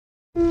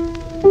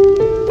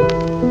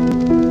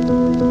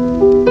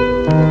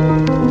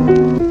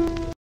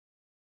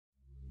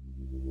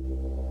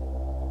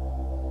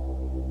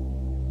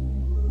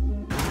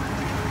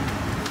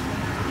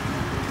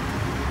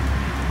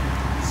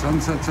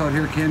sunsets out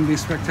here can be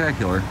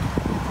spectacular.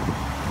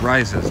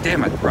 Rises,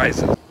 damn it,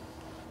 rises.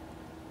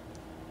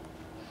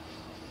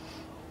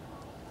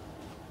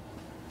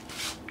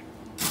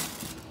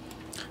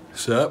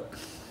 Sup?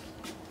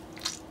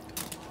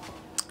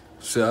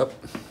 Sup?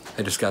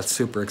 I just got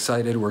super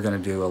excited. We're gonna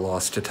do a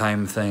lost to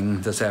time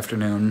thing this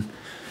afternoon.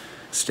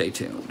 Stay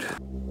tuned.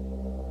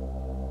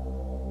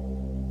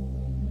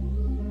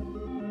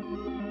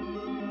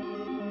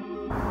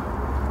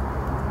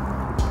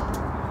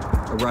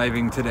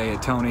 Arriving today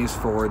at Tony's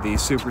for the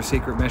super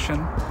secret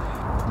mission.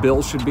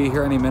 Bill should be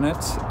here any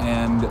minute,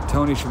 and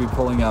Tony should be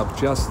pulling up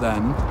just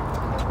then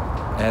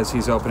as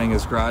he's opening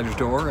his garage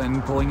door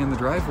and pulling in the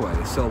driveway.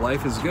 So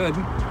life is good.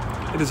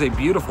 It is a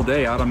beautiful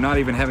day out. I'm not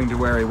even having to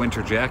wear a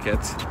winter jacket,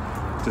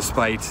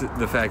 despite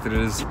the fact that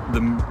it is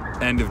the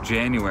end of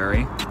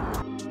January.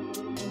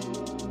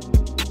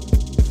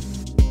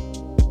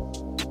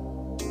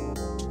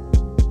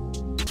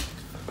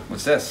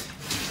 What's this?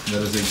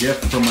 That is a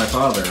gift from my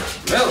father.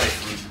 Really?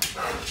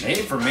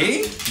 Made for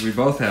me? We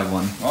both have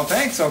one. Well,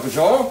 thanks, Uncle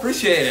Joel.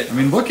 Appreciate it. I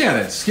mean, look at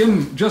it.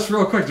 Skim just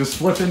real quick. Just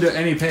flip into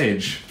any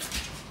page.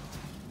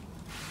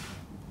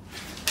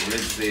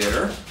 Ridge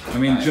Theater. I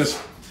mean, Nice. just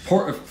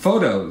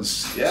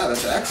photos. Yeah,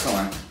 that's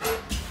excellent.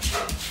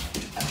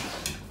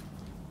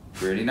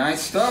 Pretty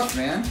nice stuff,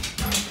 man.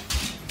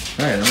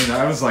 Right. I mean,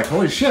 I was like,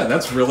 holy shit,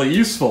 that's really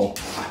useful.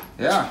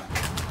 Yeah.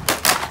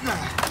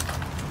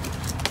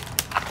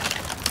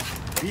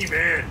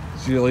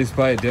 Did you at least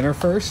buy a dinner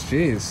first?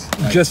 Jeez.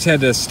 Just had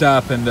to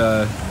stop and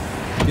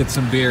get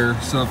some beer.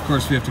 So of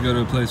course we have to go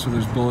to a place where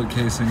there's bullet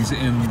casings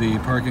in the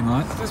parking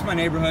lot. This is my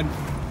neighborhood.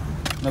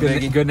 No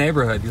Good, biggie. good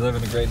neighborhood. You live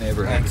in a great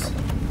neighborhood. Thanks.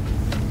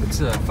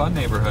 It's a fun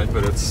neighborhood,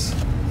 but it's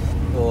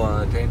a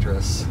little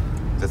dangerous.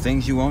 The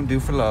things you won't do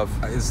for love.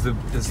 Are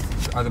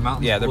the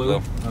mountains Yeah, they're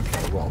blue.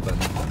 Okay, well then.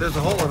 There's a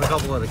hole in a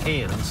couple of the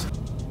cans.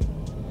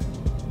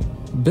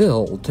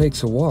 Bill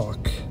takes a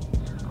walk.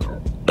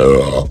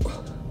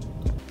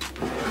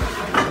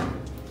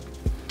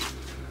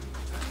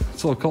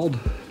 It's a little cold.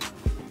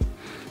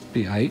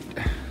 Be aight.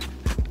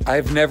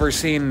 I've never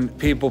seen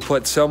people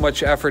put so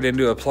much effort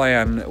into a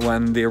plan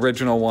when the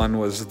original one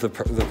was the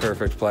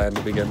perfect plan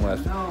to begin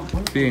with. No.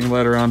 Being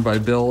led around by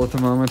Bill at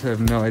the moment. I have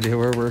no idea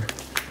what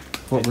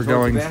we're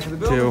going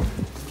to.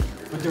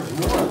 But there's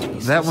more of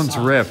these. That one's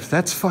ripped.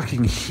 That's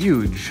fucking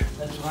huge.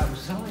 That's what I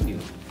was telling you.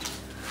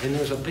 And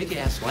there's a big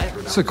ass ladder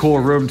down It's a cool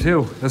room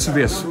too. This would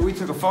be a Remember we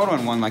took a photo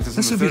in one like this.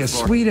 this on would the be a third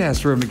floor. sweet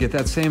ass room to get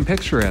that same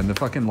picture in. The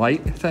fucking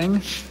light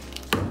thing.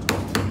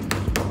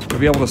 To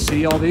be able to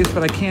see all these,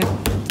 but I can't.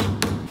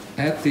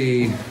 At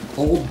the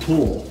old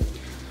pool,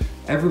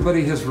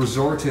 everybody has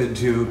resorted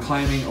to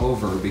climbing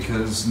over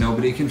because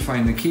nobody can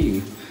find the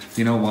key.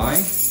 You know why?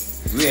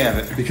 We have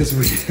it. Because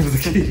we have the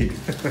key.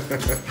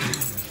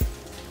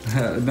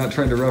 Not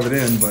trying to rub it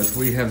in, but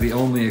we have the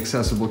only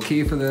accessible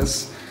key for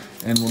this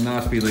and will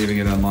not be leaving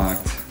it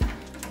unlocked.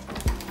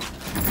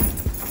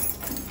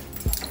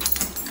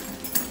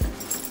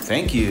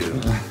 Thank you.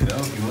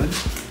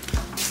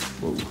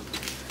 Whoa.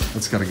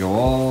 That's got to go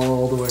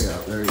all the way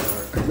out. There you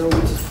are. No,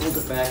 we just pulled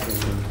it back and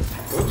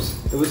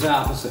whoops. It was the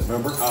opposite,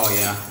 remember? Oh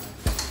yeah.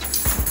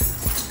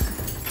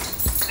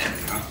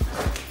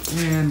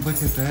 Man, look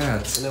at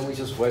that. And then we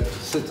just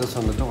sit this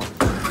on the door.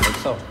 Like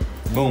so.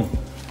 Boom.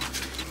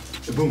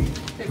 Boom.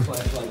 Hey,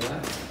 flash like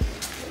that.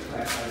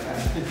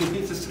 He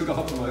just took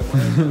off my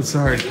flash.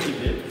 Sorry.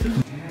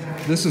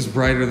 This is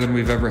brighter than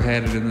we've ever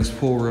had it in this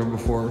pool room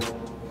before.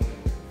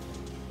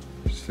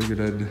 Just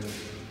figured I'd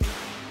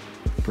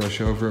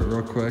brush over it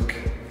real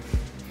quick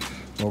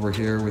while we're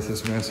here with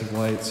this massive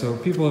light. So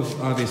people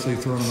have obviously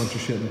thrown a bunch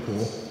of shit in the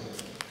pool.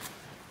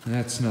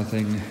 That's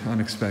nothing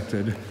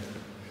unexpected.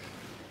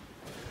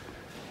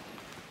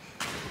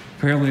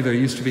 Apparently there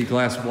used to be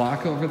glass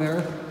block over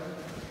there.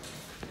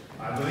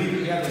 I believe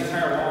we have the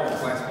entire wall with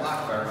glass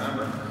block, if I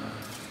remember.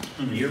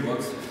 In the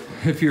yearbooks.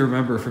 If you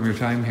remember from your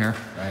time here.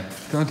 Right.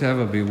 Don't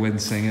ever be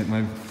wincing at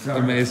my Sorry,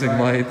 amazing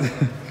sorry. light.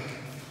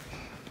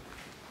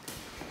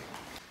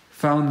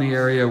 Found the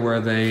area where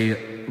they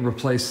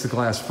replaced the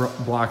glass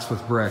blocks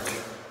with brick.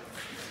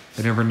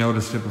 I never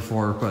noticed it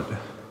before, but you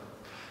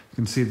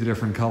can see the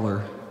different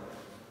color.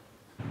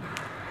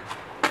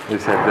 We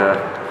just had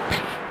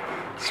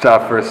to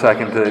stop for a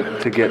second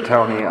to get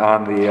Tony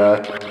on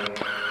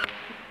the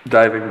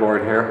diving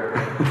board here.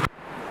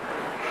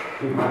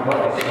 My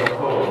butt is so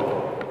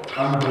cold.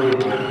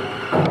 Unbelievable.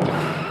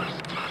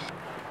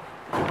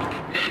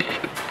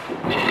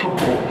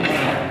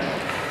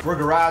 We're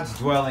garage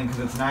dwelling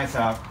because it's nice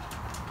out.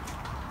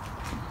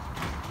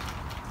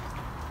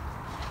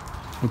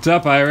 What's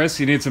up, Iris?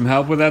 You need some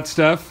help with that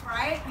stuff?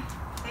 Right?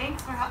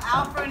 Thanks for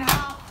offering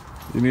help.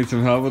 You need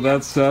some help with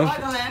that stuff?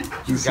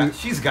 Struggling.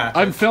 She's got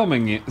I'm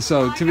filming you,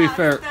 so I to be got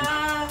fair,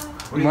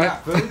 stuff, What do you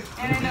got, food?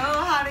 and I know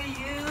how to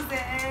use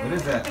it. What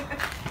is that?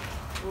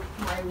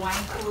 My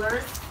wine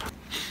coolers.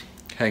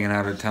 hanging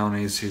out at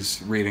Tony's,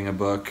 he's reading a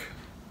book.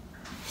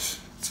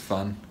 It's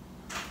fun.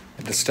 I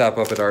had to stop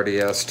up at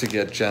RDS to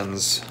get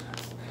Jen's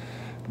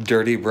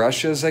dirty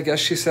brushes, I guess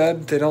she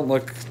said. They don't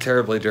look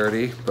terribly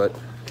dirty, but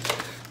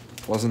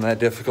Wasn't that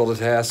difficult a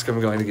task. I'm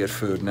going to get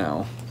food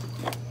now.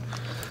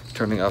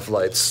 Turning off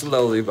lights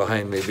slowly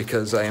behind me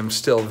because I am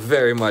still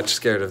very much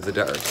scared of the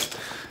dark,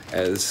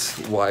 as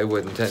why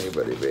wouldn't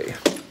anybody be?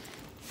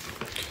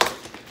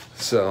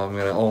 So I'm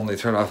gonna only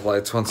turn off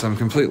lights once I'm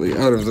completely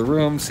out of the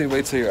room. See,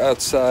 wait till you're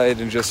outside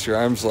and just your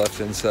arms left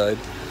inside,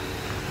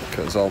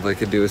 because all they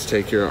could do is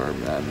take your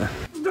arm then.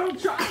 Don't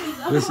try.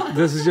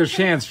 This is your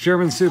chance,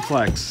 German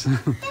suplex.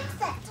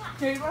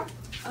 Here you go.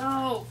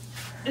 Oh,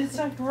 it's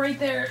like right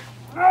there.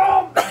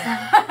 Oh!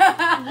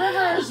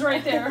 River is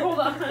right there. Hold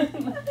on.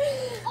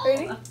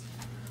 Ready?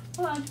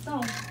 Hold on.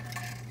 No.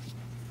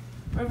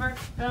 River,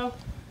 go.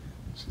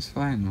 She's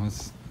fine.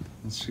 What's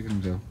she gonna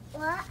do?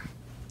 What?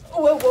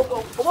 Whoa, whoa,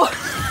 whoa, whoa.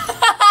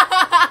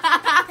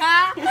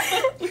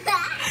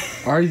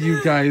 Are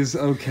you guys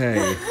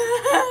okay?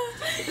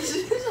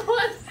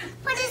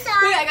 Put this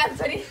on. Wait, I got this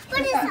ready. Put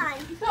this on.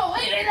 No,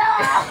 wait, no.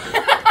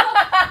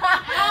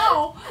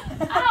 Ow.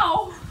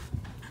 Ow.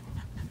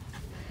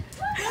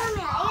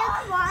 Mommy, are you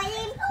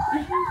crying?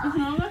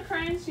 I'm not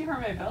crying. She hurt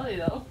my belly,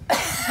 though.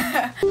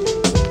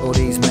 All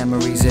these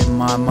memories in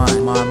my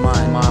mind, my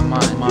mind, my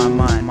mind, my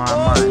mind, my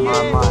mind,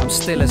 my mind. I'm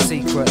still a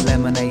secret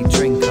lemonade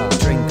drinker.